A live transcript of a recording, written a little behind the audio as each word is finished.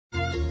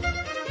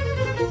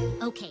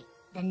Okay,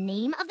 the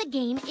name of the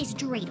game is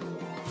Dreidel.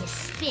 You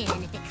spin,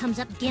 and if it comes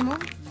up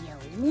Gimel, you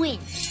win.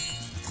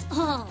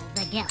 All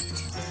the geld.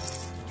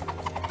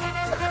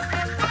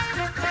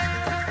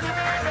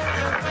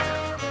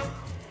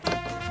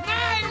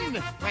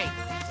 None! Wait,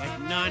 like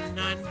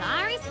none?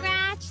 Sorry,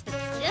 Scratch.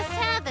 That's just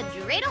how the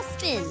dreidel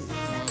spins.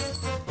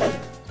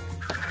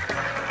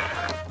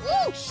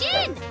 Ooh,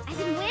 shin! As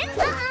in win?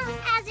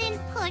 As in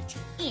put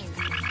in.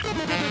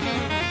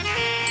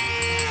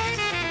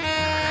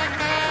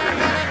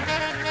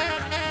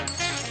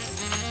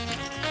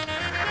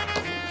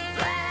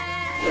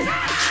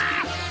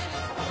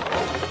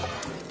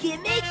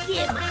 Gimme,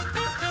 gimme.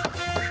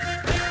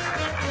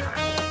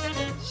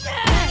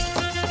 Yes!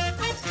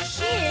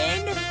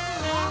 Shin!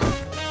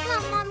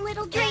 Come on,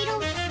 little dreidel.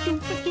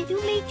 Don't forget who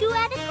made you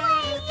out of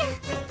clay.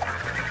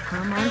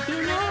 Come on,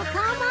 Gimel.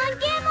 Come on,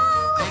 Gimel.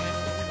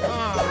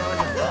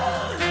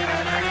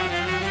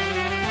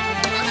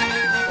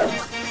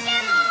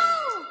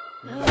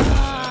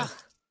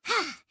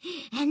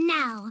 And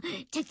now,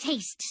 to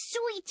taste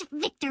sweet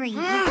victory.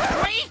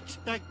 Wait!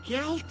 The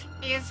geld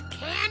is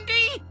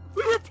candy?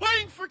 We were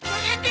playing for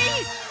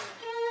candy?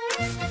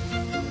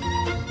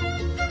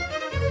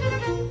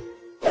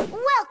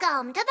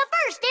 Welcome to the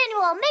first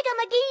annual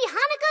Mcgee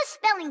Hanukkah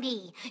Spelling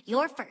Bee.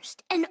 Your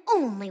first and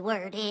only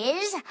word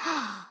is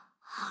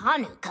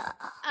Hanukkah.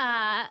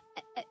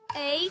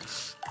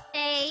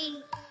 H-A-N-A?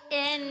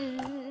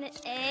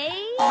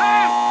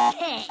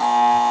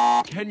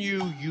 Can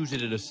you use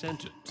it in a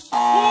sentence?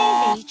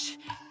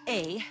 H-A-N-U.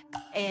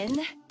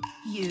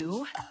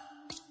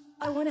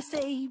 I want to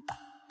say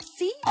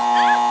C?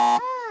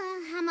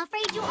 I'm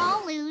afraid you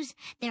all lose.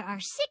 There are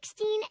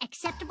 16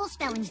 acceptable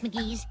spellings,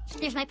 Mcgees.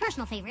 There's my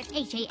personal favorite,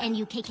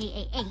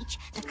 H-A-N-U-K-K-A-H,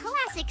 the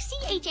classic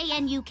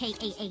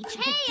C-H-A-N-U-K-A-H.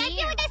 Hey, I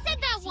feel like I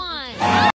said that one.